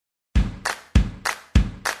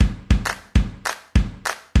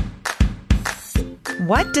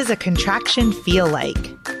What does a contraction feel like?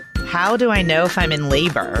 How do I know if I'm in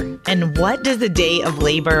labor? And what does the day of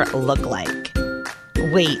labor look like?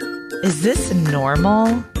 Wait, is this normal?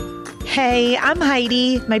 Hey, I'm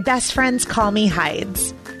Heidi. My best friends call me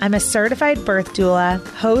Hides. I'm a certified birth doula,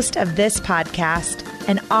 host of this podcast,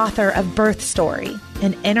 and author of Birth Story,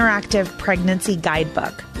 an interactive pregnancy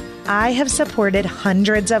guidebook. I have supported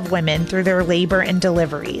hundreds of women through their labor and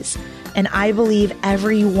deliveries, and I believe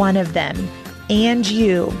every one of them, and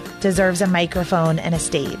you, deserves a microphone and a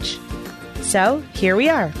stage. So here we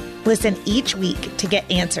are. Listen each week to get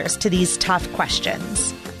answers to these tough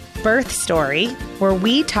questions. Birth Story, where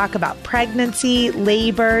we talk about pregnancy,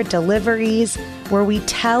 labor, deliveries, where we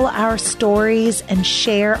tell our stories and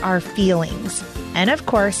share our feelings. And of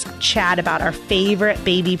course, chat about our favorite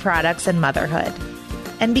baby products and motherhood.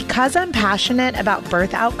 And because I'm passionate about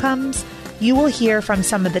birth outcomes, you will hear from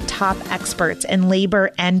some of the top experts in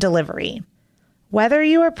labor and delivery. Whether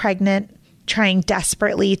you are pregnant, trying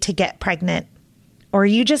desperately to get pregnant, or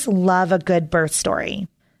you just love a good birth story,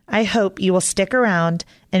 I hope you will stick around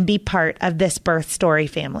and be part of this Birth Story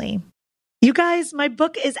family. You guys, my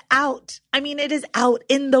book is out. It is out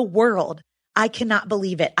in the world. I cannot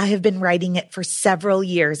believe it. I have been writing it for several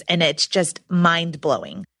years, and it's just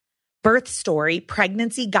mind-blowing. Birth Story,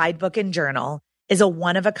 Pregnancy Guidebook and Journal is a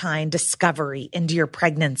one-of-a-kind discovery into your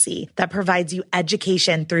pregnancy that provides you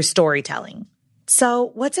education through storytelling.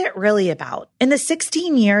 So what's it really about? In the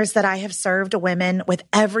 16 years that I have served women with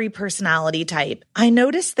every personality type, I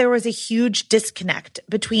noticed there was a huge disconnect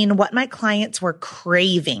between what my clients were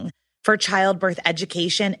craving for childbirth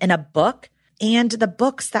education in a book and the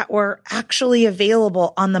books that were actually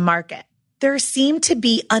available on the market. There seemed to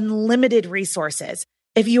be unlimited resources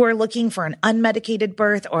if you are looking for an unmedicated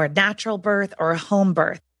birth or a natural birth or a home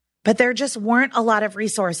birth. But there just weren't a lot of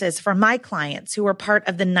resources for my clients who were part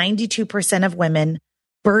of the 92% of women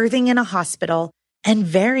birthing in a hospital and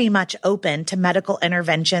very much open to medical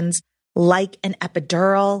interventions like an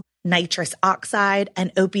epidural, nitrous oxide,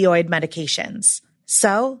 and opioid medications.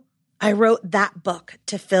 So I wrote that book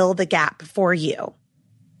to fill the gap for you.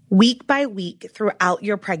 Week by week throughout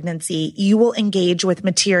your pregnancy, you will engage with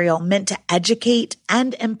material meant to educate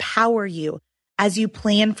and empower you as you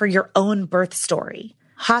plan for your own birth story.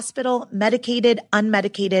 Hospital, medicated,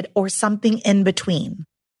 unmedicated, or something in between.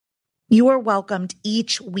 You are welcomed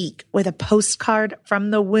each week with a postcard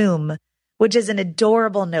from the womb, which is an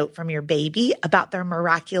adorable note from your baby about their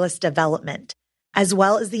miraculous development, as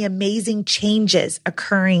well as the amazing changes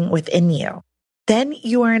occurring within you. Then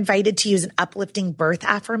you are invited to use an uplifting birth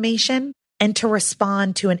affirmation and to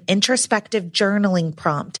respond to an introspective journaling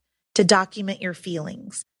prompt to document your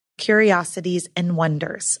feelings, curiosities, and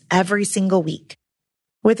wonders every single week.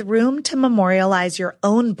 With room to memorialize your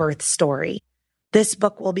own birth story, this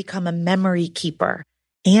book will become a memory keeper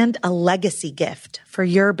and a legacy gift for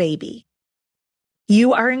your baby.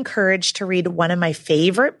 You are encouraged to read one of my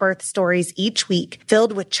favorite birth stories each week,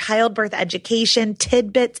 filled with childbirth education,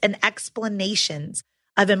 tidbits, and explanations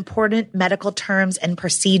of important medical terms and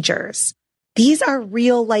procedures. These are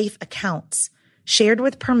real-life accounts shared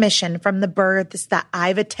with permission from the births that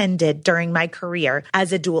I've attended during my career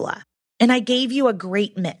as a doula. And I gave you a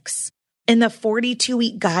great mix. In the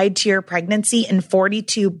 42-week guide to your pregnancy and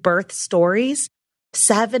 42 birth stories,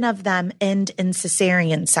 7 of them end in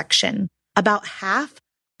cesarean section. About half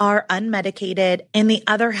are unmedicated and the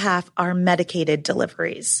other half are medicated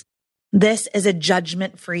deliveries. This is a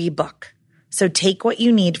judgment-free book. So take what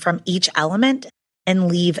you need from each element and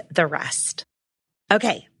leave the rest.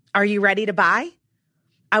 Okay, are you ready to buy?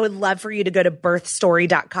 I would love for you to go to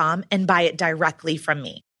birthstory.com and buy it directly from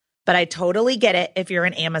me. But I totally get it if you're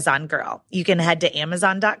an Amazon girl. You can head to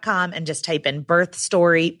amazon.com and just type in Birth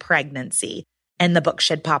Story Pregnancy, and the book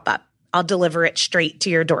should pop up. I'll deliver it straight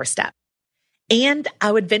to your doorstep. And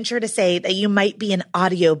I would venture to say that you might be an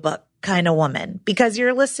audiobook kind of woman because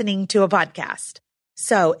you're listening to a podcast.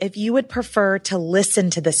 So if you would prefer to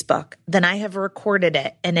listen to this book, then I have recorded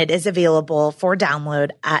it and it is available for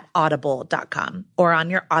download at audible.com or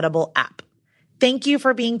on your Audible app. Thank you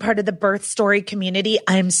for being part of the Birth Story community.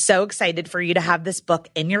 I'm so excited for you to have this book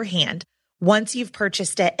in your hand once you've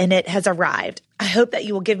purchased it and it has arrived. I hope that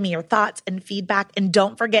you will give me your thoughts and feedback, and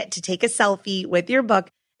don't forget to take a selfie with your book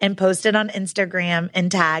and post it on Instagram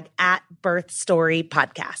and tag at Birth Story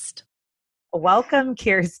Podcast. Welcome,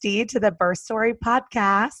 Kirsty, to the Birth Story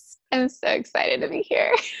Podcast. I'm so excited to be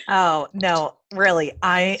here. Oh, no, really.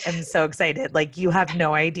 I am so excited. Like, you have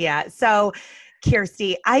no idea. So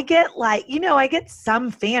Kirsty, I get I get some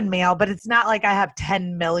fan mail, but it's not like I have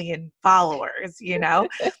 10 million followers,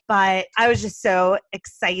 but I was just so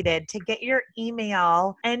excited to get your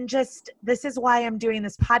email and this is why I'm doing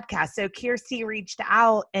this podcast. So Kirsty reached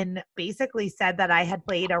out and basically said that I had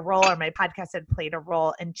played a role, or my podcast had played a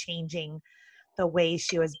role in changing the way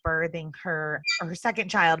she was birthing her second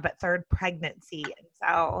child, but third pregnancy. And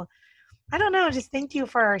so I don't know, just thank you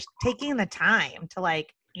for taking the time to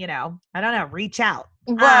reach out.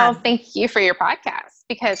 Well, thank you for your podcast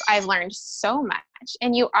because I've learned so much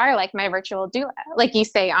and you are like my virtual doula, like you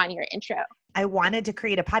say on your intro. I wanted to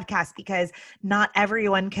create a podcast because not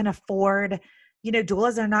everyone can afford,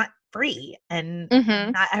 doulas are not free and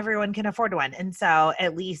not everyone can afford one. And so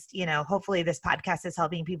at least, hopefully this podcast is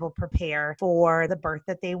helping people prepare for the birth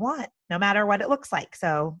that they want, no matter what it looks like.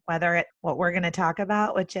 So whether what we're going to talk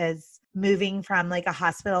about, which is moving from like a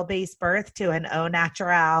hospital-based birth to an au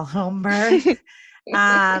naturel home birth.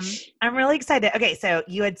 I'm really excited. Okay. So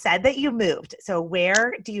you had said that you moved. So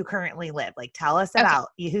where do you currently live? Like tell us about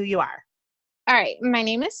who you are. All right. My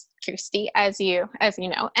name is Kirsty, as you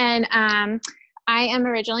know, and I am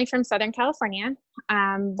originally from Southern California,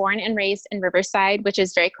 born and raised in Riverside, which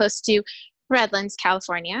is very close to Redlands,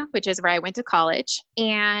 California, which is where I went to college.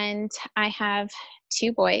 And I have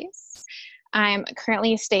 2 boys. I'm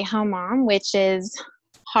currently a stay-home mom, which is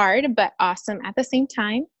hard, but awesome at the same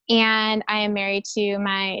time. And I am married to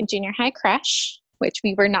my junior high crush, which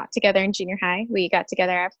we were not together in junior high. We got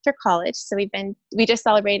together after college. So we just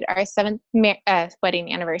celebrated our 7th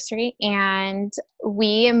wedding anniversary. And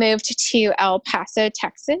we moved to El Paso,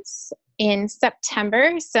 Texas in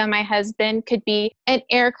September. So my husband could be an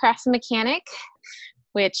aircraft mechanic,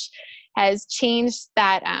 which has changed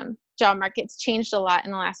that, job market's changed a lot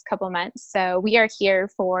in the last couple months. So we are here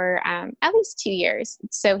for at least 2 years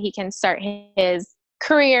so he can start his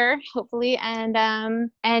career, hopefully.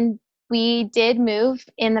 And we did move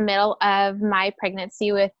in the middle of my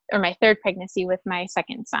my third pregnancy with my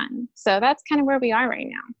second son. So that's kind of where we are right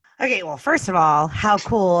now. Okay. Well, first of all, how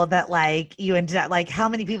cool that you ended up, how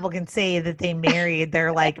many people can say that they married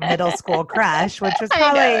their middle school crush, which was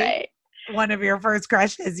probably right? One of your first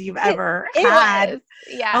crushes you've ever had. Was.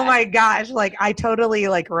 Yeah. Oh my gosh. I totally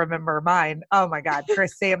remember mine. Oh my God.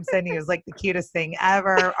 Chris Sampson, he was the cutest thing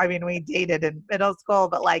ever. I mean, we dated in middle school,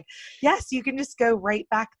 but yes, you can just go right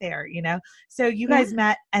back there, So you guys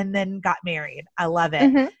met and then got married. I love it.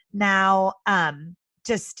 Mm-hmm. Now,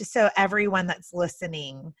 just so everyone that's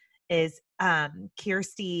listening is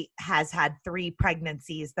Kirsty has had 3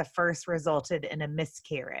 pregnancies. The first resulted in a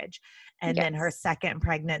miscarriage. And then her second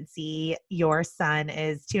pregnancy, your son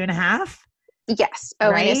is 2.5? Yes.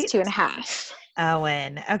 Owen right? is 2.5.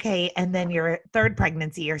 Owen. Okay. And then your third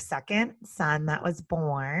pregnancy, your second son that was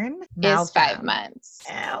born. Is 5 months.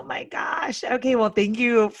 Oh my gosh. Okay. Well, thank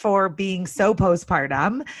you for being so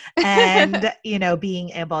postpartum and, being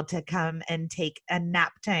able to come and take a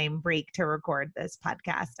nap time break to record this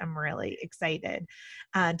podcast. I'm really excited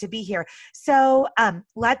to be here. So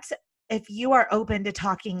if you are open to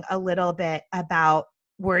talking a little bit about,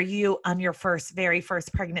 were you on your very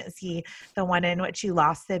first pregnancy, the one in which you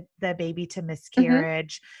lost the baby to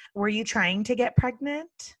miscarriage, were you trying to get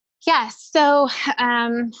pregnant? Yeah. So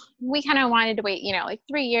we kind of wanted to wait,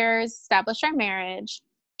 3 years, establish our marriage,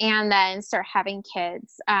 and then start having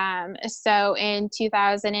kids. So in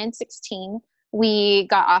 2016, we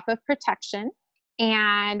got off of protection.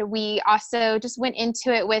 And we also just went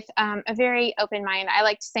into it with a very open mind. I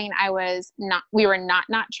like saying we were not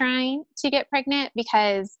trying to get pregnant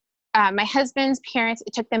because my husband's parents,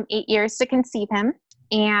 it took them 8 years to conceive him.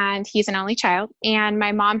 And he's an only child. And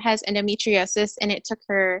my mom has endometriosis, and it took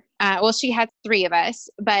her, she had 3 of us,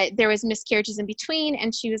 but there was miscarriages in between,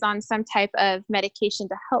 and she was on some type of medication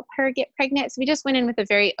to help her get pregnant. So we just went in with a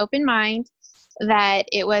very open mind that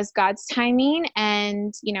it was God's timing.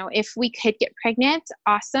 And, if we could get pregnant,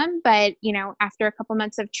 awesome. But, after a couple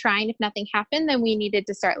months of trying, if nothing happened, then we needed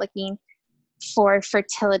to start looking for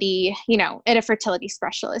fertility, at a fertility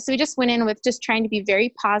specialist. So we just went in with just trying to be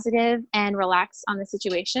very positive and relaxed on the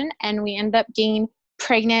situation. And we ended up getting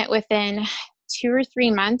pregnant within 2 or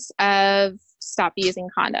 3 months of stop using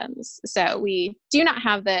condoms. So we do not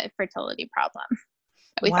have the fertility problem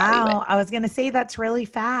that we thought we would. I was going to say that's really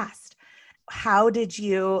fast. How did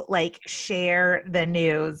you share the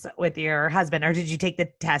news with your husband, or did you take the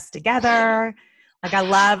test together? I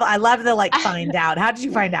love the find out. How did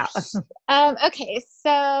you find out? Okay.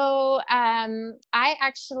 So, I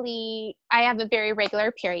have a very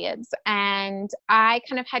regular periods, and I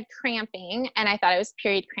kind of had cramping, and I thought it was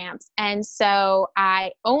period cramps. And so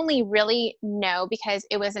I only really know because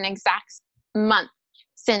it was an exact month.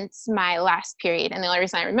 since my last period. And the only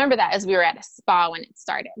reason I remember that is we were at a spa when it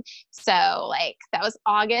started. So like that was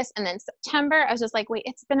August, and then September, I was just like, wait,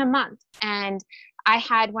 it's been a month. And I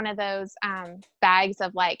had one of those bags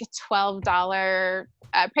of like $12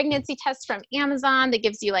 pregnancy tests from Amazon that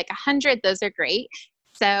gives you like 100. Those are great.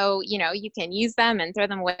 So, you can use them and throw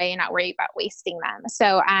them away and not worry about wasting them.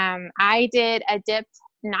 So I did a dip,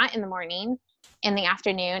 not in the morning, in the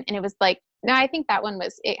afternoon. And it was like, no, I think that one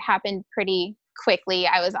it happened pretty quickly.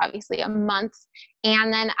 I was obviously a month.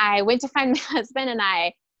 And then I went to find my husband and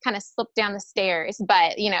I kind of slipped down the stairs,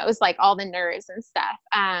 but it was like all the nerves and stuff.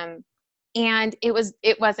 And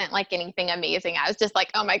it wasn't like anything amazing. I was just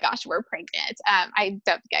like, oh my gosh, we're pregnant. I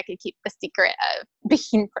don't think I could keep the secret of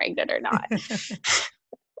being pregnant or not.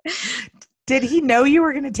 Did he know you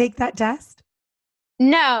were going to take that test?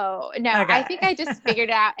 No. Okay. I think I just figured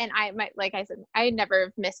it out, and like I said, I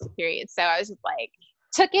never missed a period. So I was just like,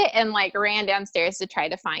 took it and like ran downstairs to try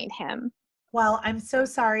to find him. Well, I'm so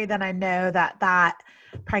sorry that I know that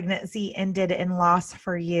pregnancy ended in loss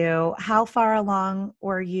for you. How far along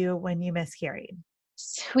were you when you miscarried?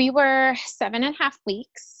 We were 7.5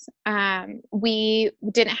 weeks. We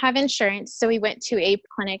didn't have insurance, so we went to a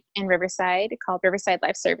clinic in Riverside called Riverside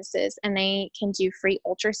Life Services, and they can do free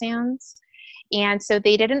ultrasounds. And so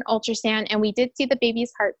they did an ultrasound, and we did see the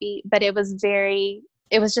baby's heartbeat, but it was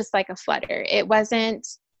just like a flutter. It wasn't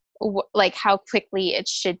like how quickly it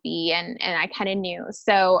should be. And I kind of knew.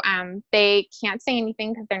 So they can't say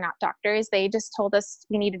anything because they're not doctors. They just told us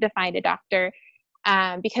we needed to find a doctor.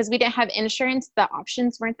 Because we didn't have insurance, the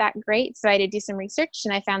options weren't that great. So I had to do some research,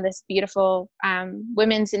 and I found this beautiful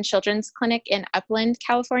women's and children's clinic in Upland,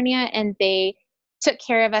 California, and they took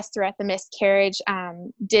care of us throughout the miscarriage,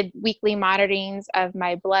 did weekly monitorings of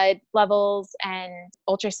my blood levels and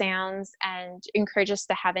ultrasounds, and encouraged us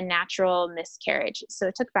to have a natural miscarriage. So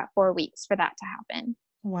it took about 4 weeks for that to happen.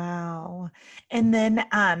 Wow. And then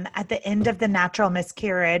at the end of the natural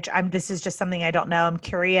miscarriage, this is just something I don't know, I'm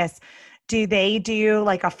curious. Do they do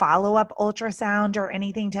like a follow-up ultrasound or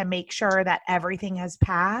anything to make sure that everything has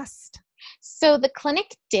passed? So the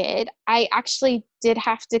clinic did. I actually did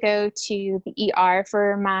have to go to the ER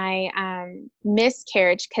for my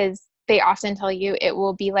miscarriage, because they often tell you it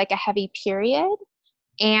will be like a heavy period.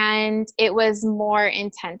 And it was more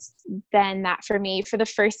intense than that for me. For the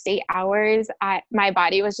first 8 hours, my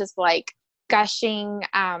body was just like gushing,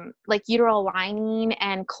 like uterine lining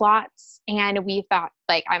and clots. And we thought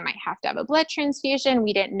like I might have to have a blood transfusion.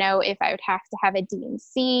 We didn't know if I would have to have a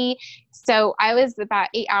D&C. So I was about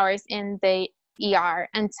 8 hours in the ER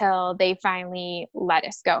until they finally let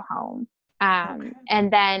us go home. Okay.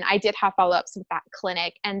 And then I did have follow-ups with that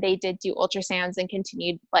clinic, and they did do ultrasounds and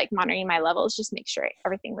continued like monitoring my levels, just make sure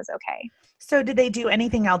everything was okay. So did they do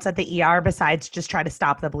anything else at the ER besides just try to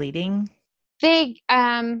stop the bleeding? They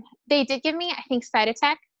did give me, I think,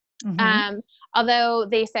 Cytotec, although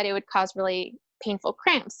they said it would cause really painful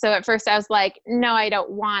cramps. So at first I was like, no, I don't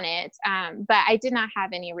want it. But I did not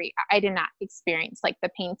have I did not experience like the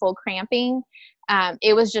painful cramping.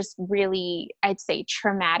 It was just really, I'd say,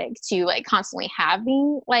 traumatic to like constantly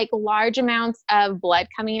having like large amounts of blood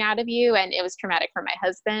coming out of you. And it was traumatic for my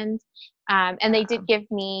husband. And they did give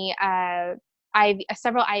me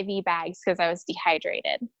several IV bags because I was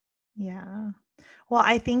dehydrated. Yeah. Well,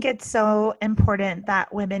 I think it's so important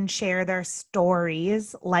that women share their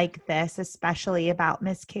stories like this, especially about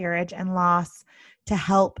miscarriage and loss, to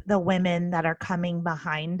help the women that are coming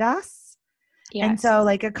behind us. Yes. And so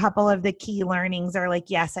like a couple of the key learnings are like,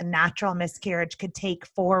 yes, a natural miscarriage could take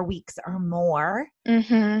 4 weeks or more.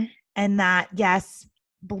 Mm-hmm. And that, yes,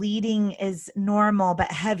 bleeding is normal,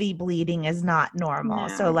 but heavy bleeding is not normal.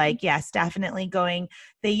 No. So like, yes, definitely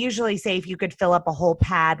they usually say if you could fill up a whole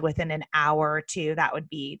pad within an hour or two, that would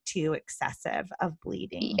be too excessive of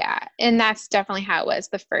bleeding. Yeah. And that's definitely how it was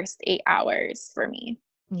the first 8 hours for me.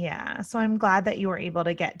 Yeah. So I'm glad that you were able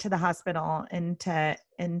to get to the hospital and to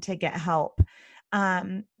get help.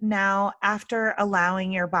 Now, after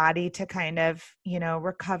allowing your body to kind of,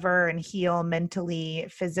 recover and heal mentally,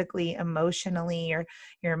 physically, emotionally,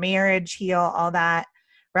 your marriage heal, all that,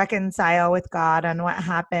 reconcile with God on what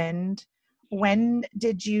happened, when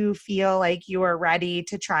did you feel like you were ready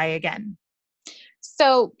to try again?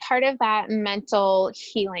 So part of that mental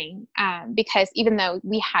healing, because even though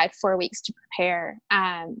we had 4 weeks to prepare,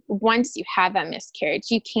 once you have a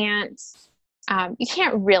miscarriage, you can't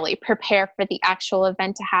really prepare for the actual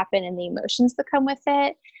event to happen and the emotions that come with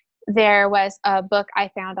it. There was a book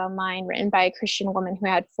I found online written by a Christian woman who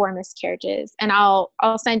had 4 miscarriages, and I'll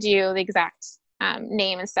send you the exact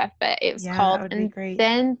name and stuff, but it was called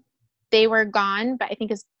They Were Gone, but I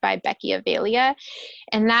think it's by Becky Avalia.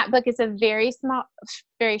 And that book is a very small,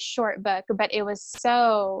 very short book, but it was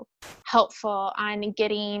so helpful on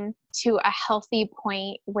getting to a healthy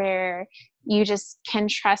point where you just can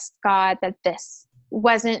trust God that this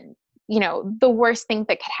wasn't, the worst thing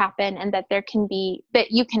that could happen, and that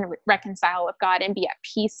that you can reconcile with God and be at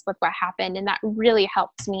peace with what happened. And that really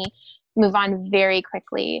helped me move on very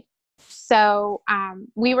quickly. So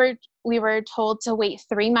we were told to wait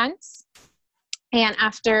 3 months. And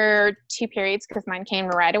after 2 periods, because mine came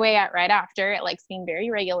right after, it likes being very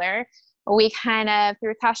regular, we kind of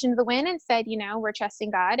threw caution to the wind and said, we're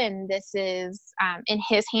trusting God, and this is in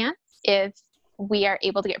His hands. If we are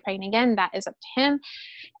able to get pregnant again, that is up to Him.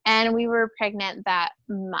 And we were pregnant that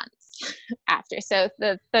month after. So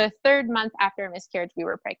the third month after a miscarriage, we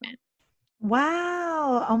were pregnant.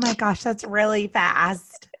 Wow. Oh my gosh, that's really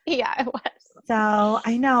fast. Yeah, it was. So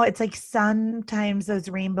I know it's like sometimes those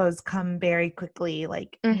rainbows come very quickly,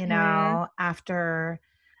 like, after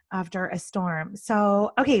a storm.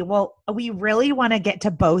 So, okay, well, we really want to get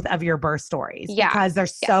to both of your birth stories because they're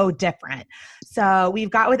so different. So we've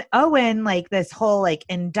got with Owen, like this whole like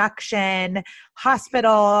induction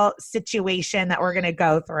hospital situation that we're going to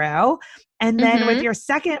go through. And then with your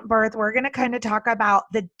second birth, we're going to kind of talk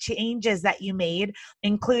about the changes that you made,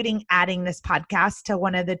 including adding this podcast to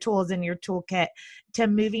one of the tools in your toolkit, to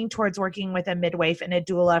moving towards working with a midwife and a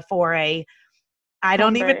doula for I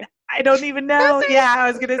don't even know. Yeah, I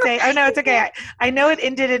was going to say, oh no, it's okay. I know it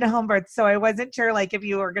ended in home birth. So I wasn't sure like if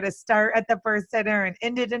you were going to start at the birth center and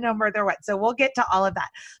ended in home birth or what. So we'll get to all of that.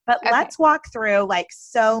 But let's walk through like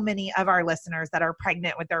so many of our listeners that are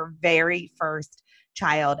pregnant with their very first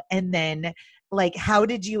child. And then like, how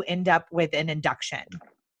did you end up with an induction?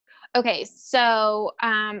 Okay. So,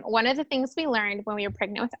 one of the things we learned when we were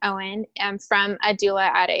pregnant with Owen, from a doula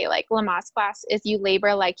at a like Lamaze class, is you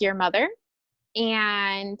labor like your mother.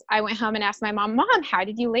 And I went home and asked my mom, how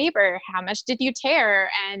did you labor? How much did you tear?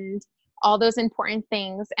 And all those important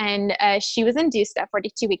things. And she was induced at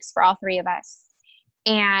 42 weeks for all 3 of us.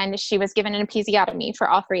 And she was given an episiotomy for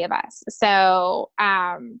all 3 of us. So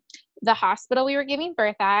the hospital we were giving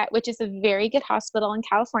birth at, which is a very good hospital in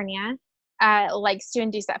California, likes to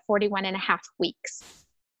induce at 41 and a half weeks.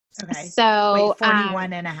 Okay. So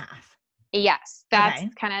 41 and a half. Yes, that's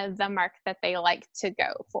kind of the mark that they like to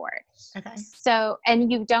go for. Okay. So, and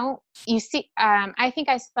you see, I think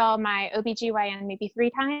I saw my OBGYN maybe 3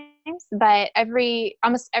 times, but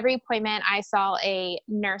almost every appointment I saw a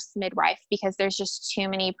nurse midwife, because there's just too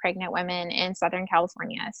many pregnant women in Southern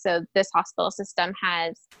California. So this hospital system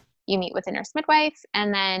you meet with a nurse midwife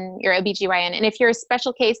and then your OBGYN. And if you're a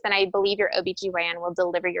special case, then I believe your OBGYN will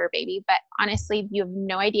deliver your baby. But honestly, you have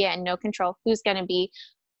no idea and no control who's going to be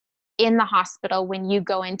in the hospital when you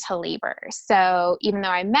go into labor. So even though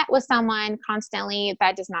I met with someone constantly,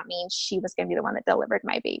 that does not mean she was going to be the one that delivered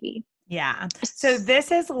my baby. Yeah. So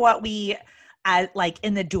this is what we, like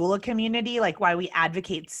in the doula community, like why we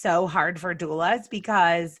advocate so hard for doulas,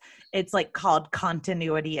 because it's like called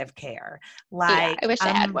continuity of care. Like, I wish I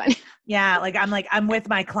had one. Yeah. I'm with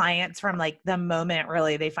my clients from like the moment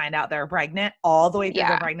really they find out they're pregnant all the way through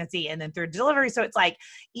their pregnancy and then through delivery. So it's like,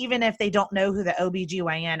 even if they don't know who the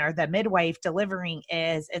OBGYN or the midwife delivering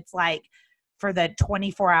is, it's like for the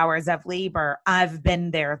 24 hours of labor, I've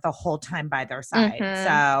been there the whole time by their side.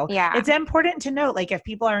 So it's important to note, like if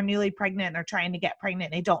people are newly pregnant and they're trying to get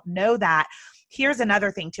pregnant, and they don't know that. Here's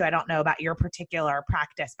another thing too. I don't know about your particular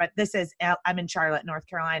practice, but I'm in Charlotte, North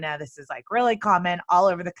Carolina. This is like really common all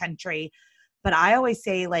over the country. But I always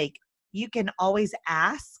say like, you can always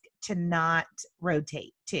ask to not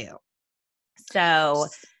rotate too. So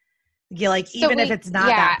even if it's not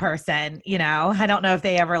that person, I don't know if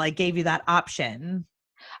they ever like gave you that option.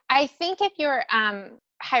 I think if you're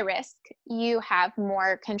high risk, you have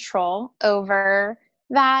more control over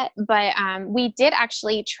that. But we did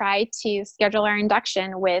actually try to schedule our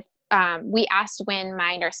induction with, we asked when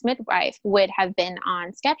my nurse midwife would have been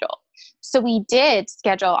on schedule. So we did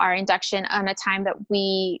schedule our induction on a time that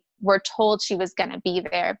we were told she was going to be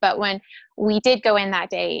there. But when we did go in that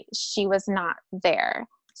day, she was not there.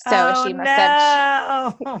 So she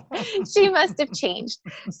must have changed.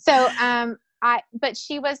 So, I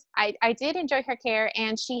did enjoy her care,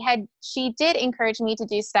 and she did encourage me to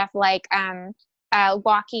do stuff like,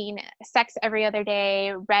 walking, sex every other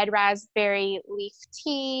day, red raspberry leaf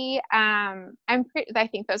tea. I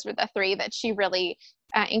think those were the 3 that she really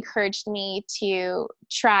encouraged me to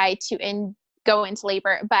try to go into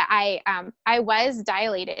labor. But I was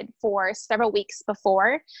dilated for several weeks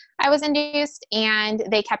before I was induced, and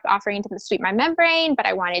they kept offering to sweep my membrane, but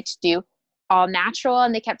I wanted to do all natural.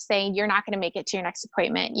 And they kept saying, you're not going to make it to your next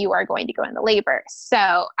appointment. You are going to go into labor.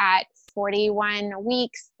 So at 41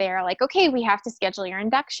 weeks, they're like, okay, we have to schedule your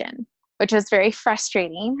induction, which was very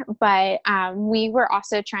frustrating. But we were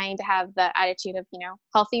also trying to have the attitude of,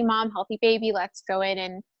 healthy mom, healthy baby, let's go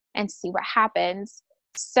in and see what happens.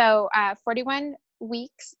 So 41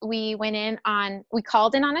 weeks, we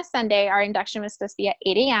called in on a Sunday. Our induction was supposed to be at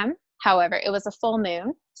 8 a.m. However, it was a full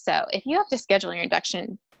moon. So if you have to schedule your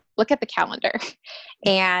induction, look at the calendar.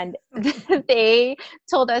 And they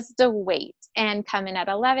told us to wait and come in at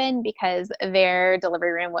 11 because their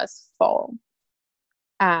delivery room was full.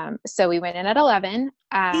 So we went in at 11.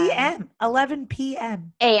 PM, 11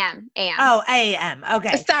 p.m. AM. Oh, AM.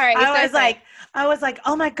 Okay. Sorry. I was like,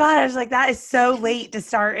 oh my God. I was like, that is so late to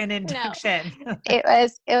start an induction. No, it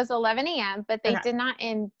was 11 a.m., but they did not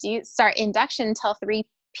start induction until 3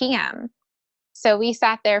 p.m. So we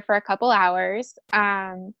sat there for a couple hours.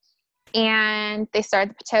 And they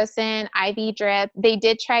started the Pitocin, IV drip. They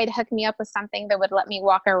did try to hook me up with something that would let me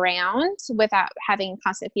walk around without having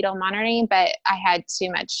constant fetal monitoring, but I had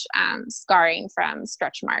too much scarring from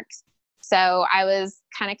stretch marks. So I was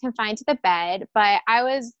kind of confined to the bed, but I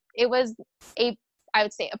would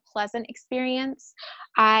say a pleasant experience.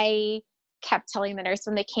 I kept telling the nurse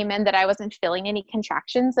when they came in that I wasn't feeling any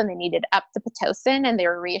contractions and they needed up the Pitocin, and they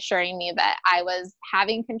were reassuring me that I was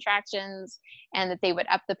having contractions and that they would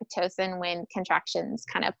up the Pitocin when contractions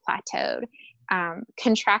kind of plateaued.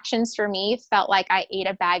 Contractions for me felt like I ate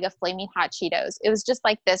a bag of flaming hot Cheetos. It was just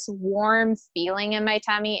like this warm feeling in my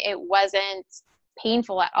tummy. It wasn't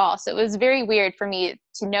painful at all. So it was very weird for me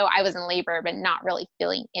to know I was in labor, but not really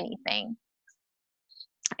feeling anything.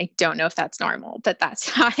 I don't know if that's normal, but that's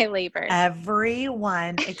how I labor.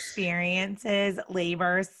 Everyone experiences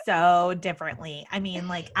labor so differently. I mean,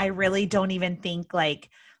 like, I really don't even think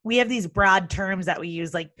we have these broad terms that we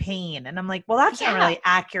use like pain. And I'm like, well, that's not really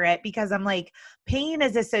accurate because I'm like, pain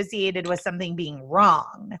is associated with something being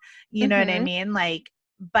wrong. You know what I mean?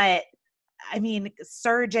 But I mean,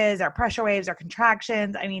 surges or pressure waves or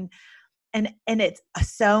contractions. I mean, and it's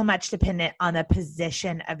so much dependent on the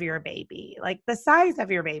position of your baby, like the size of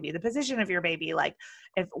your baby, the position of your baby, like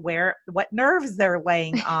what nerves they're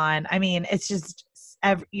laying on. I mean, it's just,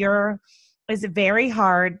 it's very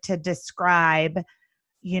hard to describe,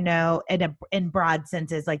 in broad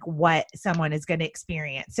senses, like what someone is going to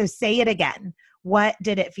experience. So say it again. What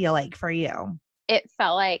did it feel like for you? It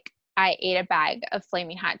felt like I ate a bag of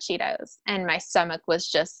flaming hot Cheetos and my stomach was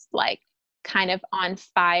just like kind of on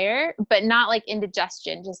fire, but not like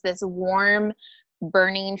indigestion, just this warm,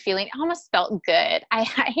 burning feeling. It almost felt good. I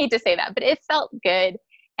hate to say that, but it felt good.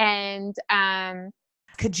 And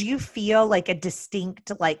could you feel like a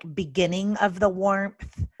distinct beginning of the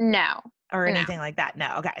warmth? No. Or anything like that?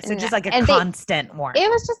 No. Okay. So just like constant warmth. It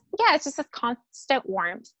was it's just a constant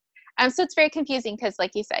warmth. So it's very confusing because,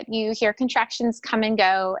 like you said, you hear contractions come and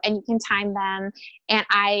go and you can time them. And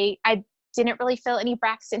I didn't really feel any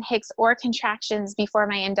Braxton Hicks or contractions before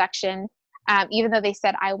my induction, even though they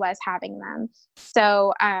said I was having them.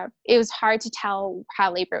 So it was hard to tell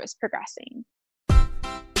how labor was progressing.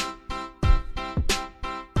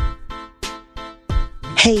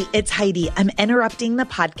 Hey, it's Heidi. I'm interrupting the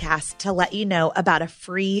podcast to let you know about a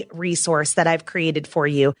free resource that I've created for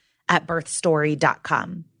you at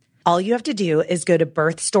birthstory.com. All you have to do is go to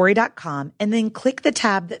birthstory.com and then click the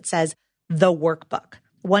tab that says The Workbook.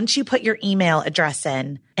 Once you put your email address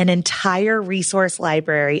in, an entire resource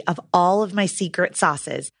library of all of my secret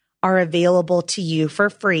sauces are available to you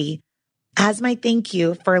for free as my thank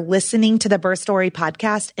you for listening to the Birth Story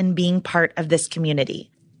podcast and being part of this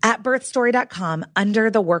community. At birthstory.com, under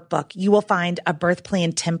the workbook, you will find a birth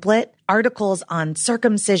plan template, articles on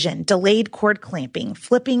circumcision, delayed cord clamping,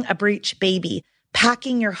 flipping a breech baby,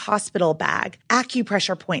 packing your hospital bag,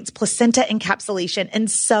 acupressure points, placenta encapsulation, and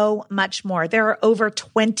so much more. There are over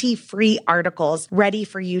 20 free articles ready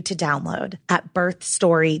for you to download at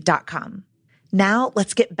birthstory.com. Now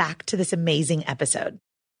let's get back to this amazing episode.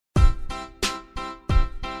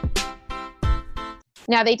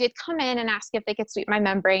 Now they did come in and ask if they could sweep my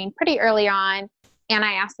membrane pretty early on. And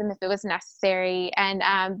I asked them if it was necessary. And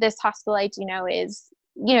this hospital I do know is,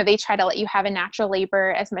 they try to let you have a natural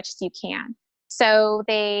labor as much as you can. So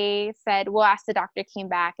they said, we'll ask. The doctor came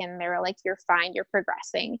back and they were like, you're fine, you're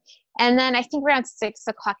progressing. And then I think around 6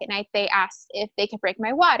 o'clock at night, they asked if they could break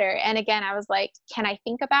my water. And again, I was like, can I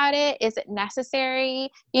think about it? Is it necessary?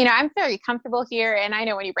 I'm very comfortable here. And I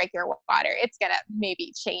know when you break your water, it's going to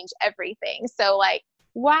maybe change everything. So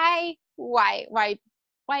why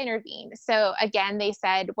intervene? So again, they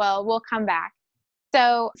said, well, we'll come back.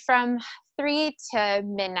 So from 3 to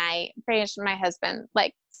midnight, pretty much my husband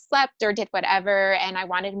slept or did whatever. And I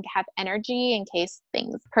wanted him to have energy in case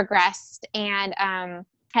things progressed. And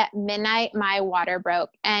at midnight, my water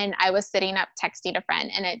broke and I was sitting up texting a friend,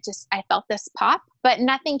 and I felt this pop, but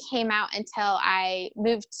nothing came out until I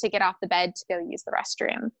moved to get off the bed to go use the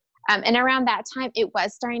restroom. And around that time, it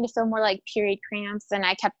was starting to feel more like period cramps. And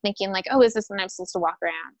I kept thinking like, oh, is this when I'm supposed to walk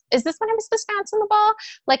around? Is this when I'm supposed to bounce on the ball?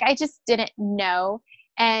 Like, I just didn't know.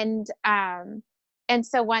 And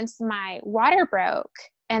so once my water broke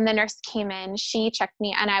and the nurse came in, she checked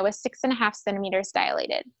me and I was 6.5 centimeters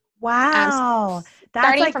dilated. Wow. That's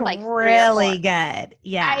Starting like from like 3 or 4. really good.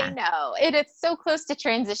 Yeah. I know it's so close to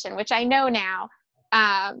transition, which I know now.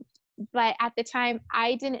 But at the time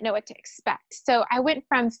I didn't know what to expect. So I went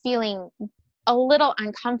from feeling a little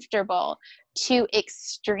uncomfortable to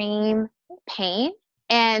extreme pain.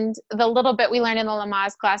 And the little bit we learned in the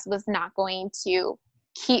Lamaze class was not going to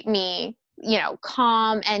keep me,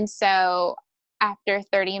 calm. And so after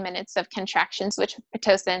 30 minutes of contractions, which with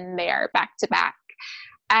Pitocin, they are back to back,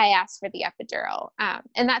 I asked for the epidural.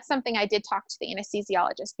 And that's something I did talk to the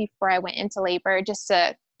anesthesiologist before I went into labor, just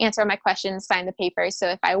to answer my questions, sign the papers. So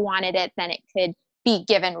if I wanted it, then it could be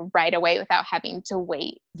given right away without having to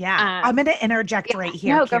wait. Yeah. I'm going to interject right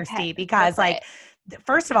here, No, Kirsty, because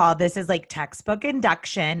first of all, this is like textbook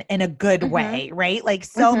induction in a good way, right? Like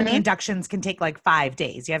so many inductions can take like 5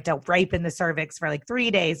 days. You have to ripen the cervix for like 3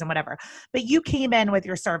 days and whatever. But you came in with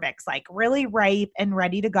your cervix like really ripe and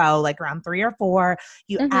ready to go, like around 3 or 4.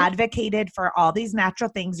 You advocated for all these natural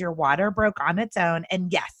things. Your water broke on its own.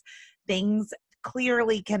 And yes, things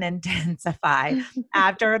clearly can intensify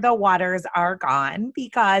after the waters are gone,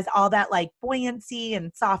 because all that like buoyancy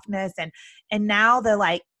and softness and now the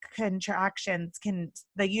like contractions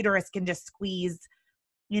the uterus can just squeeze,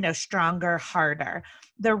 stronger, harder.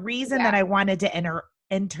 The reason that I wanted to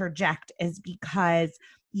interject is because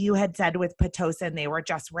you had said with Pitocin, they were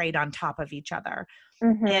just right on top of each other.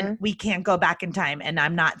 And we can't go back in time. And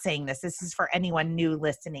I'm not saying this is for anyone new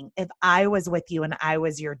listening. If I was with you and I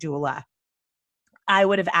was your doula, I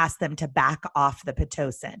would have asked them to back off the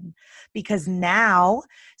Pitocin, because now,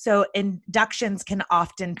 so inductions can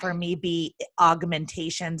often for me be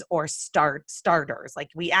augmentations or starters. Like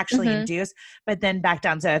we actually induce, but then back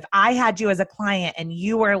down. So if I had you as a client and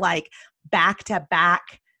you were like back to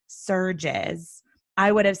back surges,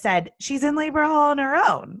 I would have said, she's in labor all on her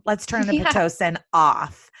own. Let's turn the Pitocin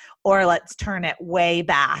off, or let's turn it way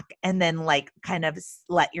back and then like kind of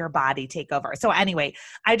let your body take over. So anyway,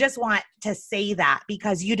 I just want to say that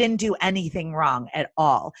because you didn't do anything wrong at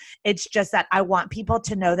all. It's just that I want people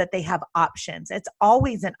to know that they have options. It's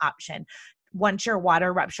always an option. Once your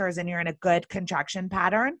water ruptures and you're in a good contraction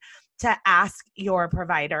pattern, to ask your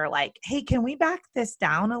provider like, hey, can we back this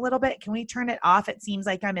down a little bit? Can we turn it off? It seems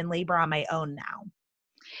like I'm in labor on my own now.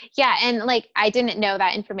 Yeah. And like, I didn't know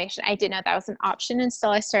that information. I didn't know that was an option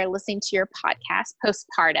until I started listening to your podcast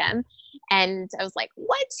postpartum. And I was like,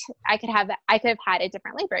 what? I could have had a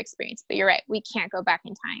different labor experience, but you're right. We can't go back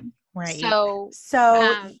in time. Right.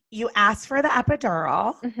 So you asked for the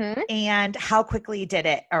epidural and how quickly did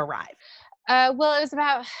it arrive? Well, it was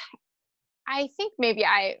about, I think maybe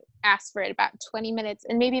I asked for it about 20 minutes,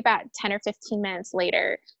 and maybe about 10 or 15 minutes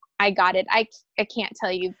later, I got it. I can't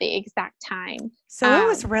tell you the exact time. So it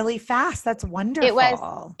was really fast. That's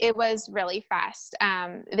wonderful. It was really fast.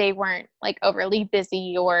 They weren't like overly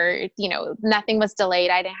busy or, nothing was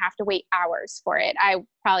delayed. I didn't have to wait hours for it. I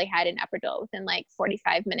probably had an epidural within like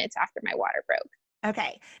 45 minutes after my water broke.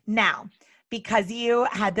 Okay. Now, because you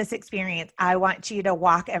had this experience, I want you to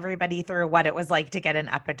walk everybody through what it was like to get an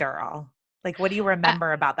epidural. Like, what do you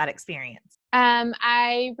remember about that experience?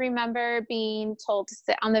 I remember being told to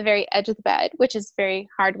sit on the very edge of the bed, which is very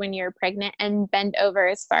hard when you're pregnant, and bend over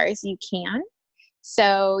as far as you can.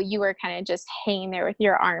 So you were kind of just hanging there with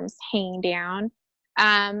your arms hanging down.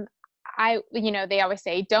 They always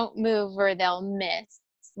say, don't move or they'll miss.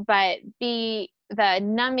 But the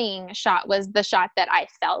numbing shot was the shot that I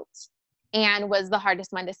felt and was the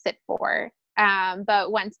hardest one to sit for.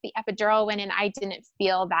 But once the epidural went in, I didn't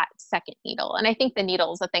feel that second needle. And I think the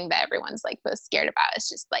needle is the thing that everyone's like most scared about. It's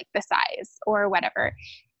just like the size or whatever.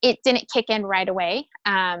 It didn't kick in right away.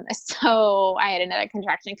 So I had another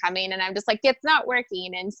contraction coming and I'm just like, it's not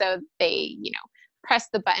working. And so they,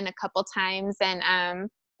 pressed the button a couple times. And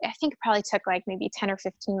I think it probably took like maybe 10 or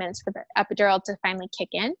 15 minutes for the epidural to finally kick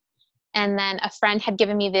in. And then a friend had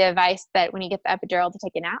given me the advice that when you get the epidural to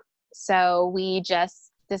take a nap. So we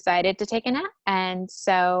just decided to take a nap. And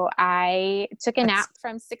so I took a nap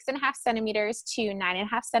from 6.5 centimeters to 9.5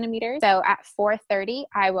 centimeters. So at 4:30,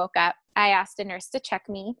 I woke up. I asked a nurse to check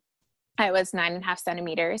me. I was 9.5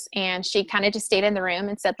 centimeters. And she kind of just stayed in the room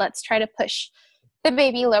and said, let's try to push the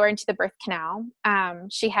baby lower into the birth canal.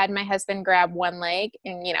 She had my husband grab one leg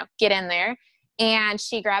and, get in there, and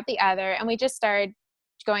she grabbed the other, and we just started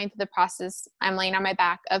going through the process. I'm laying on my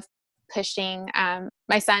back of pushing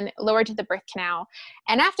my son lower to the birth canal.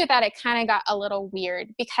 And after that, it kind of got a little weird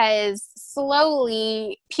because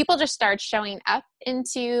slowly people just started showing up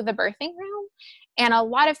into the birthing room. And a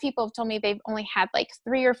lot of people have told me they've only had like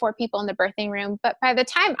 3 or 4 people in the birthing room. But by the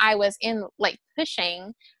time I was in like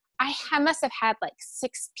pushing, I must have had like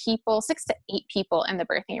 6 to 8 people in the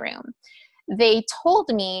birthing room. They told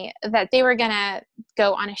me that they were going to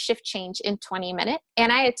go on a shift change in 20 minutes.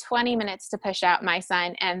 And I had 20 minutes to push out my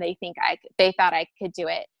son, and they thought I could do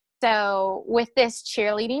it. So with this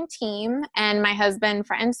cheerleading team and my husband,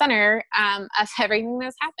 front and center, of everything that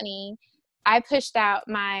was happening, I pushed out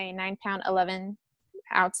my 9-pound, 11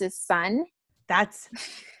 ounces son. That's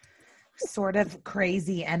sort of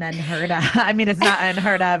crazy and unheard of. I mean, it's not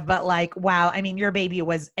unheard of, but like, wow. I mean, your baby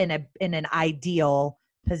was in an ideal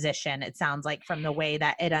position. It sounds like from the way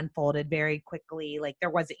that it unfolded very quickly. Like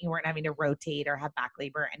you weren't having to rotate or have back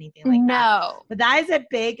labor or anything like that. No. But that is a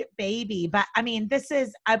big baby. But I mean,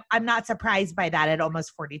 I'm not surprised by that at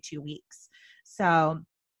almost 42 weeks. So,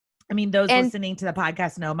 I mean, those listening to the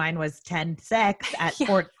podcast know mine was 10-6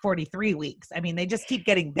 at 43 weeks. I mean, they just keep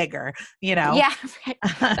getting bigger, Yeah. Right.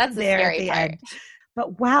 That's the scary part. End.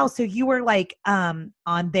 But wow. So you were like, on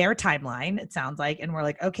their timeline, it sounds like, and we're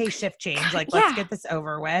like, okay, shift change. Like, let's get this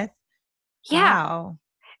over with. Yeah. Wow.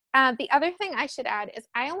 The other thing I should add is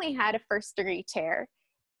I only had a 1st-degree tear.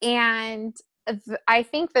 And I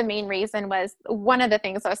think the main reason was one of the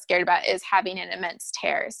things I was scared about is having an immense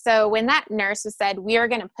tear. So when that nurse said, we are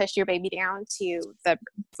going to push your baby down to the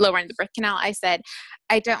lower end of the birth canal, I said,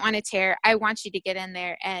 I don't want to tear. I want you to get in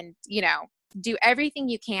there and, do everything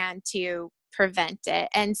you can to prevent it.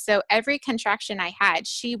 And so every contraction I had,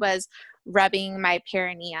 she was rubbing my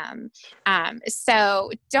perineum.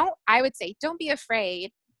 So I would say, don't be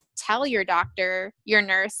afraid. Tell your doctor, your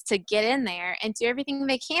nurse to get in there and do everything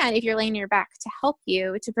they can if you're laying on your back to help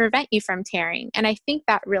you, to prevent you from tearing. And I think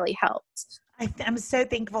that really helped. I'm so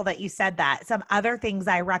thankful that you said that. Some other things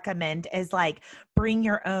I recommend is like bring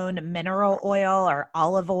your own mineral oil or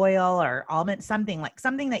olive oil or almond, something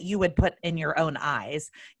that you would put in your own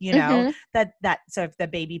eyes, so if the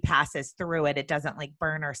baby passes through it, it doesn't like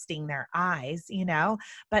burn or sting their eyes,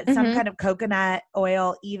 but some kind of coconut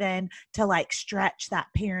oil, even to like stretch that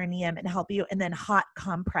perineum and help you. And then hot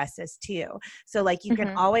compresses too. So like you can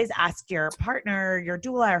always ask your partner, your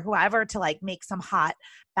doula or whoever to like make some hot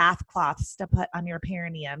bath cloths to put on your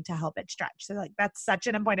perineum to help it stretch. So like, that's such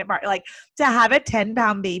an important part, like to have a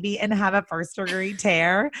 10-pound baby and have a 1st-degree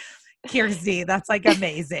tear. Kirsty, that's like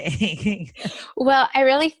amazing. Well, I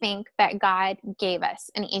really think that God gave us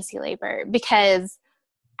an easy labor because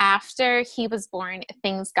after he was born,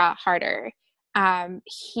 things got harder.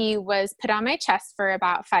 He was put on my chest for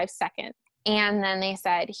about 5 seconds. And then they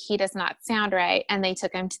said, he does not sound right. And they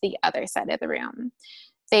took him to the other side of the room.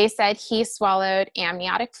 They said he swallowed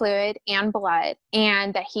amniotic fluid and blood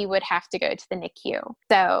and that he would have to go to the NICU.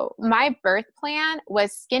 So my birth plan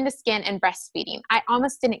was skin to skin and breastfeeding. I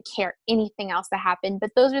almost didn't care anything else that happened,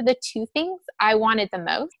 but those are the 2 things I wanted the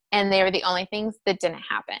most. And they were the only things that didn't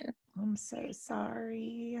happen. I'm so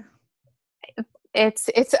sorry.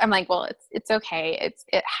 I'm like, well, it's okay.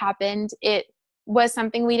 It happened. It was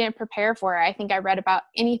something we didn't prepare for. I think I read about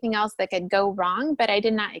anything else that could go wrong, but I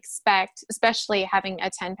did not expect, especially having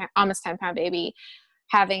almost 10-pound baby,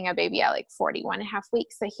 having a baby at like 41.5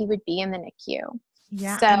 weeks, that he would be in the NICU.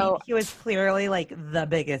 Yeah. So, I mean, he was clearly like the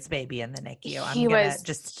biggest baby in the NICU. He was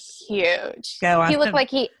just huge. He looked like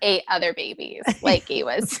he ate other babies. Like he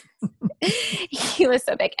was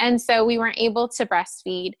so big. And so we weren't able to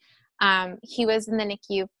breastfeed. He was in the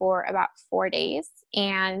NICU for about 4 days,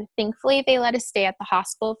 and thankfully they let us stay at the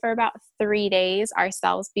hospital for about 3 days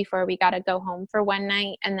ourselves before we got to go home for one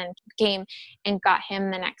night, and then came and got him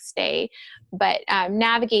the next day. But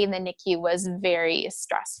navigating the NICU was very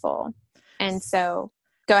stressful. And so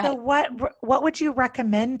go ahead. So what would you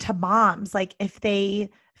recommend to moms? Like if they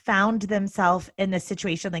found themselves in this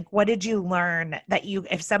situation, like what did you learn that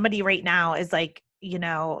if somebody right now is like,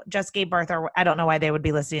 just gave birth, or I don't know why they would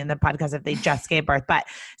be listening to the podcast if they just gave birth, but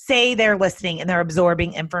say they're listening and they're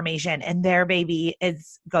absorbing information and their baby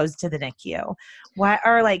goes to the NICU. What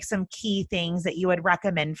are like some key things that you would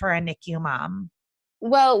recommend for a NICU mom?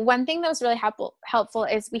 Well, one thing that was really helpful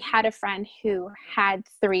is we had a friend who had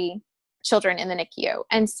 3 children in the NICU.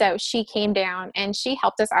 And so she came down and she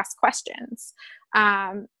helped us ask questions.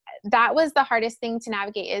 that was the hardest thing to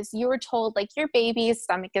navigate. Is you were told like your baby's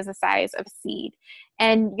stomach is the size of a seed,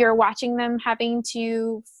 and you're watching them having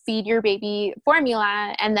to feed your baby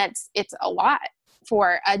formula, and it's a lot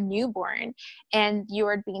for a newborn. And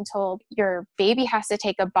you're being told your baby has to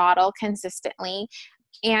take a bottle consistently,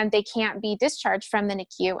 and they can't be discharged from the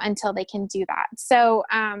NICU until they can do that. So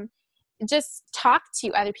just talk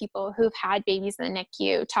to other people who've had babies in the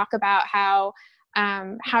NICU. Talk about how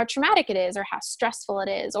traumatic it is, or how stressful it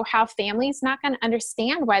is, or how families not going to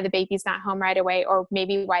understand why the baby's not home right away, or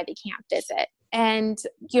maybe why they can't visit. And,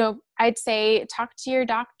 I'd say talk to your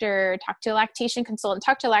doctor, talk to a lactation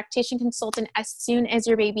consultant, as soon as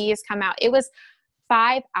your baby has come out. It was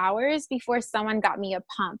 5 hours before someone got me a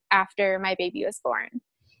pump after my baby was born.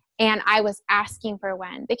 And I was asking for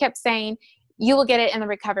one. They kept saying, you will get it in the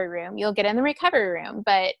recovery room. You'll get it in the recovery room.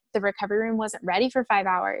 But the recovery room wasn't ready for 5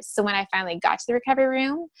 hours. So when I finally got to the recovery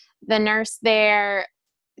room, the nurse there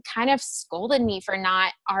kind of scolded me for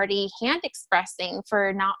not already hand expressing,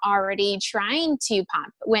 for not already trying to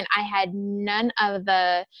pump, when I had none of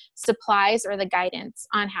the supplies or the guidance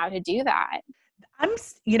on how to do that.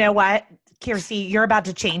 You know what, Kirsty, you're about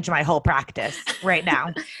to change my whole practice right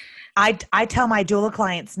now. I tell my doula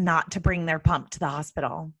clients not to bring their pump to the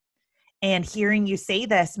hospital. And hearing you say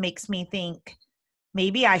this makes me think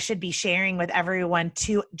maybe I should be sharing with everyone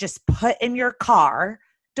to just put in your car,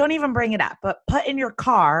 don't even bring it up, but put in your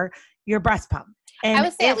car your breast pump. And I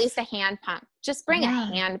would say at least a hand pump. Just bring a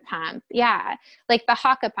hand pump. Yeah. Like the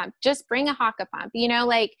Haakaa pump. Just bring a Haakaa pump,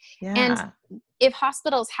 and if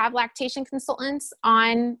hospitals have lactation consultants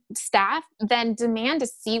on staff, then demand to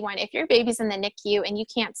see one. If your baby's in the NICU and you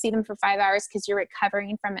can't see them for 5 hours because you're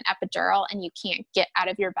recovering from an epidural and you can't get out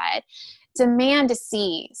of your bed, demand to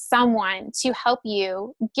see someone to help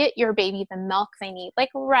you get your baby the milk they need, like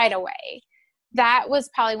right away. That was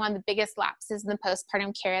probably one of the biggest lapses in the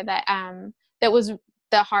postpartum care that was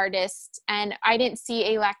the hardest. And I didn't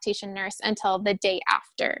see a lactation nurse until the day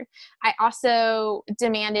after. I also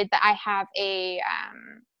demanded that I have a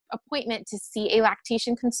appointment to see a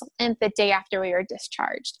lactation consultant the day after we were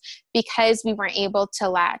discharged, because we weren't able to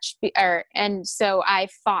latch. And so I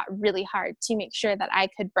fought really hard to make sure that I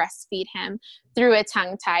could breastfeed him through a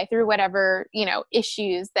tongue tie, through whatever,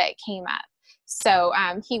 issues that came up. So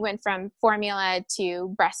he went from formula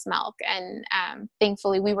to breast milk, and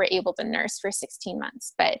thankfully we were able to nurse for 16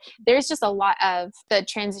 months. But there's just a lot of the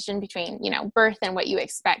transition between, birth and what you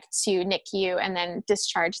expect to NICU and then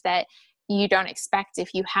discharge that you don't expect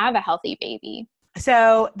if you have a healthy baby.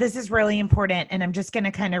 So this is really important. And I'm just going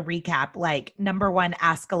to kind of recap, like, number one,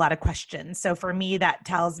 ask a lot of questions. So for me, that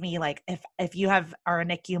tells me, like, if you are a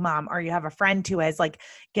NICU mom, or you have a friend who is, like,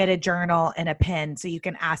 get a journal and a pen so you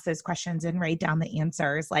can ask those questions and write down the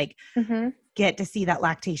answers. Like, get to see that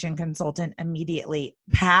lactation consultant immediately.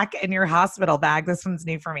 Pack in your hospital bag. This one's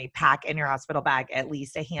new for me. Pack in your hospital bag at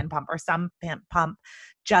least a hand pump or some pump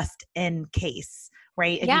just in case.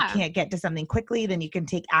 Right? If you can't get to something quickly, then you can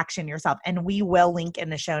take action yourself. And we will link in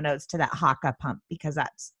the show notes to that Haakaa pump, because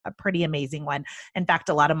that's a pretty amazing one. In fact,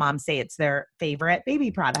 a lot of moms say it's their favorite baby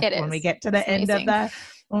product when we get to the end of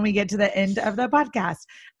the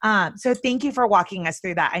podcast. So thank you for walking us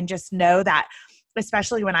through that. And just know that,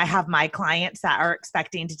 especially when I have my clients that are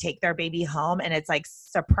expecting to take their baby home and it's like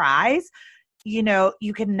surprise,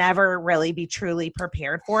 you can never really be truly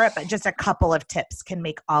prepared for it, but just a couple of tips can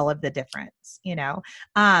make all of the difference.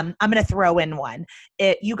 I'm going to throw in one.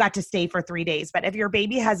 You got to stay for 3 days, but if your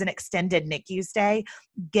baby has an extended NICU stay,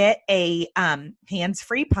 get a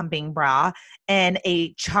hands-free pumping bra and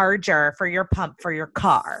a charger for your pump for your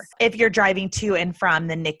car. If you're driving to and from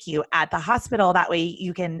the NICU at the hospital, that way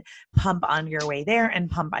you can pump on your way there and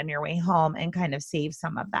pump on your way home and kind of save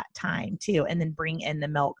some of that time too. And then bring in the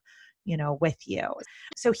milk with you.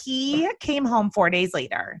 So he came home 4 days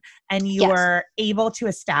later, and you were able to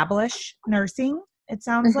establish nursing, it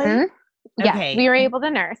sounds like. Yeah, okay. We were able to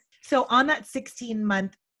nurse. So on that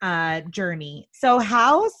 16-month journey, so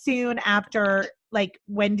how soon after, like,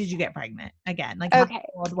 when did you get pregnant again? Like, how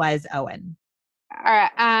old was Owen? All right.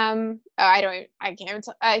 I can't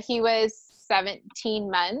tell. He was 17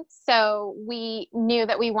 months. So we knew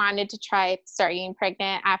that we wanted to try start getting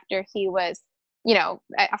pregnant after he was,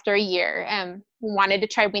 after a year. Wanted to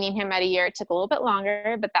try weaning him at a year. It took a little bit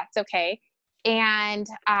longer, but that's okay. And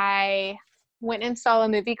I went and saw a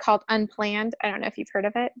movie called Unplanned. I don't know if you've heard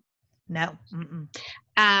of it. No.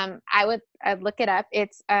 I'd look it up.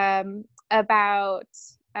 It's about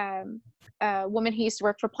a woman who used to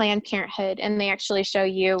work for Planned Parenthood, and they actually show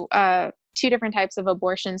you 2 different types of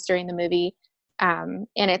abortions during the movie. And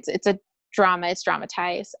it's a drama. It's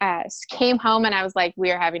dramatized. Came home and I was like,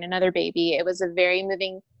 we are having another baby. It was a very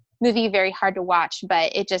moving movie very hard to watch,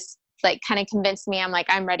 but it just like kind of convinced me. I'm like,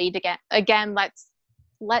 I'm ready to get again.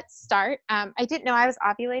 Let's start. I didn't know I was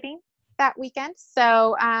ovulating that weekend,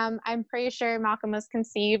 so I'm pretty sure Malcolm was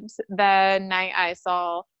conceived the night I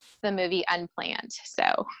saw the movie Unplanned.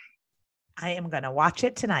 So I am going to watch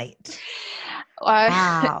it tonight. uh,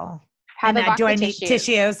 Wow. have And a box do of I need tissues.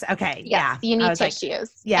 tissues? Okay. Yes, Yeah. you I need was like,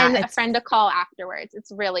 tissues. yeah, And a friend to call afterwards.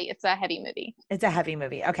 It's a heavy movie. it's a heavy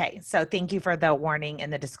movie. Okay. So thank you for the warning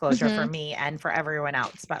and the disclosure for Mhm. me and for everyone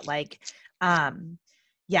else. But like,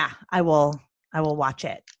 yeah, I will watch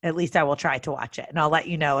it. At least I will try to watch it, and I'll let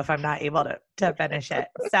you know if I'm not able to finish it.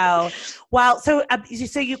 So, well, so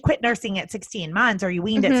you quit nursing at 16 months, or you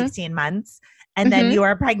weaned at Mhm. 16 months, and then Mhm. you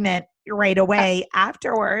were pregnant right away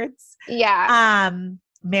afterwards. Yeah.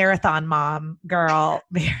 Marathon mom, girl,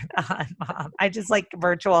 marathon mom. I just like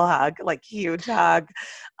virtual hug, like huge hug.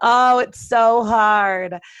 Oh, it's so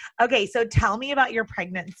hard. Okay, so tell me about your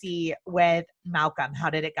pregnancy with Malcolm.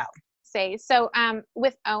 How did it go? Say so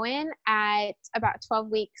with Owen at about 12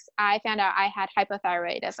 weeks I found out I had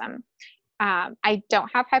hypothyroidism. I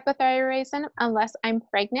don't have hypothyroidism unless I'm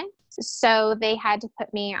pregnant, so they had to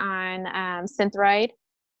put me on Synthroid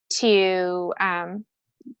to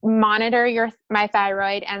monitor my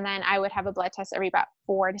thyroid, and then I would have a blood test every about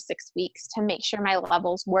 4 to 6 weeks to make sure my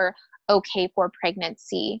levels were okay for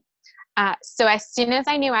pregnancy. So as soon as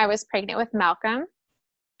I knew I was pregnant with Malcolm,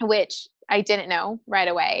 which I didn't know right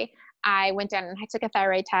away, I went down and I took a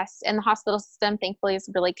thyroid test, and the hospital system thankfully is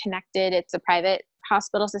really connected. It's a private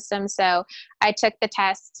hospital system. So I took the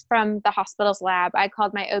test from the hospital's lab. I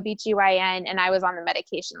called my OBGYN and I was on the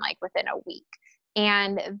medication like within a week.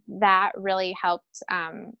 And that really helped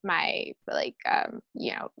my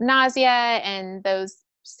nausea and those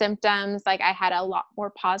symptoms. Like I had a lot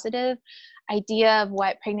more positive idea of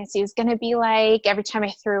what pregnancy was going to be like. Every time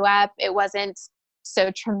I threw up, it wasn't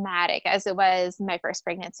so traumatic as it was my first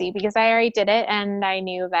pregnancy because I already did it and I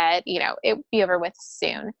knew that, it would be over with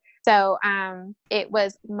soon. So it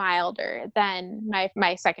was milder than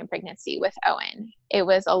my second pregnancy with Owen. It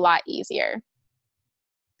was a lot easier.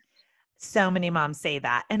 So many moms say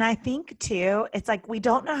that. And I think too, it's like we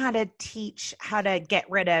don't know how to teach how to get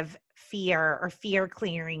rid of fear or fear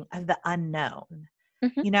clearing of the unknown.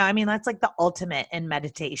 Mhm. I mean, that's like the ultimate in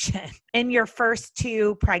meditation. In your first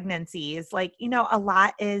two pregnancies, like, a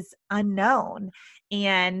lot is unknown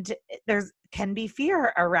and there's can be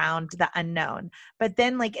fear around the unknown. But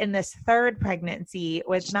then like in this third pregnancy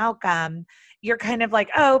with Malcolm, you're kind of like,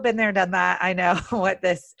 oh, been there, done that. I know what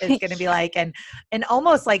this is going to be like. And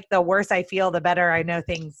almost like the worse I feel, the better I know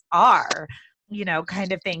things are,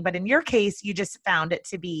 kind of thing. But in your case, you just found it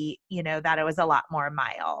to be, that it was a lot more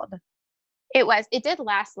mild. It did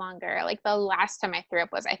last longer. Like the last time I threw up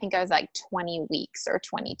was, I think I was like 20 weeks or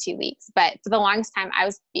 22 weeks. But for the longest time, I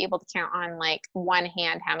was able to count on like one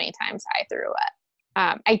hand how many times I threw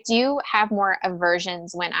up. I do have more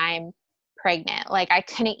aversions when I'm pregnant. Like I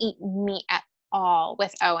couldn't eat meat at all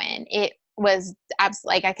with Owen. It was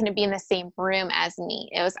absolutely like I couldn't be in the same room as meat.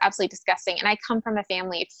 It was absolutely disgusting. And I come from a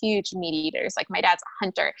family of huge meat eaters. Like my dad's a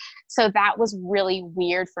hunter. So that was really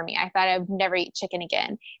weird for me. I thought I would never eat chicken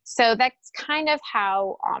again. So that's kind of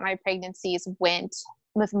how all my pregnancies went,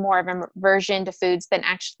 with more of an aversion to foods than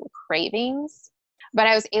actual cravings. But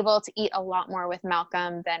I was able to eat a lot more with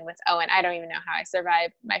Malcolm than with Owen. I don't even know how I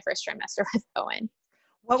survived my first trimester with Owen.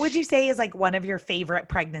 What would you say is like one of your favorite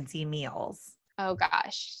pregnancy meals? Oh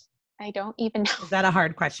gosh, I don't even know. Is that a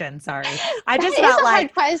hard question? Sorry. I That just is felt a like,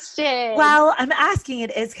 hard question. well, I'm asking,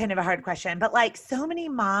 it is kind of a hard question, but like so many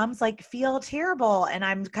moms like feel terrible. And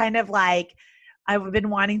I'm kind of like, I've been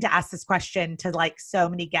wanting to ask this question to like so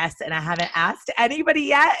many guests and I haven't asked anybody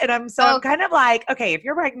yet. And I'm kind of like, okay, if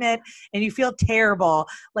you're pregnant and you feel terrible,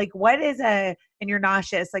 like and you're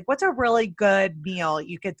nauseous, like what's a really good meal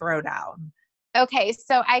you could throw down? Okay,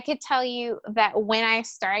 so I could tell you that when I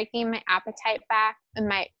started getting my appetite back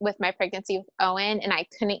with my pregnancy with Owen and I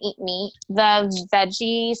couldn't eat meat, the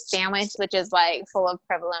veggie sandwich, which is like full of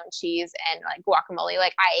provolone cheese and like guacamole,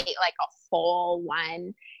 like I ate like a whole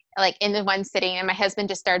one, like in the one sitting, and my husband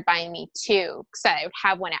just started buying me two so I would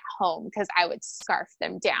have one at home because I would scarf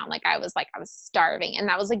them down. I was starving. And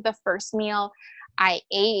that was like the first meal I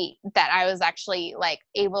ate that I was actually like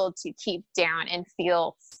able to keep down and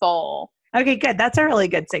feel full. Okay, good. That's a really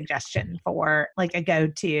good suggestion for like a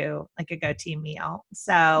go-to meal.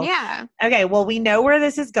 So, Yeah. okay, well, we know where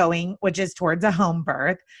this is going, which is towards a home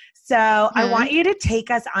birth. So I want you to take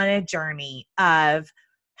us on a journey of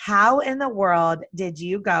how in the world did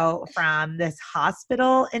you go from this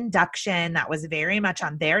hospital induction that was very much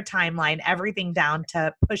on their timeline, everything down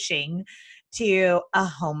to pushing, to a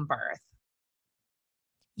home birth?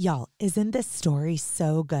 Y'all, isn't this story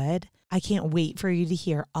so good? I can't wait for you to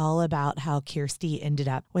hear all about how Kirsty ended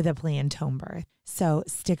up with a planned home birth. So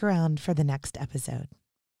stick around for the next episode.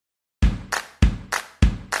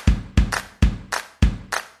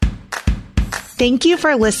 Thank you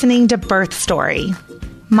for listening to Birth Story.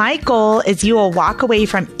 My goal is you will walk away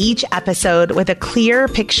from each episode with a clear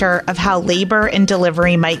picture of how labor and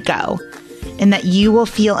delivery might go, and that you will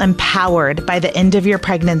feel empowered by the end of your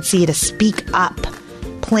pregnancy to speak up,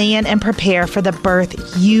 plan and prepare for the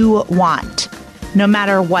birth you want, no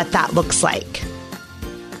matter what that looks like.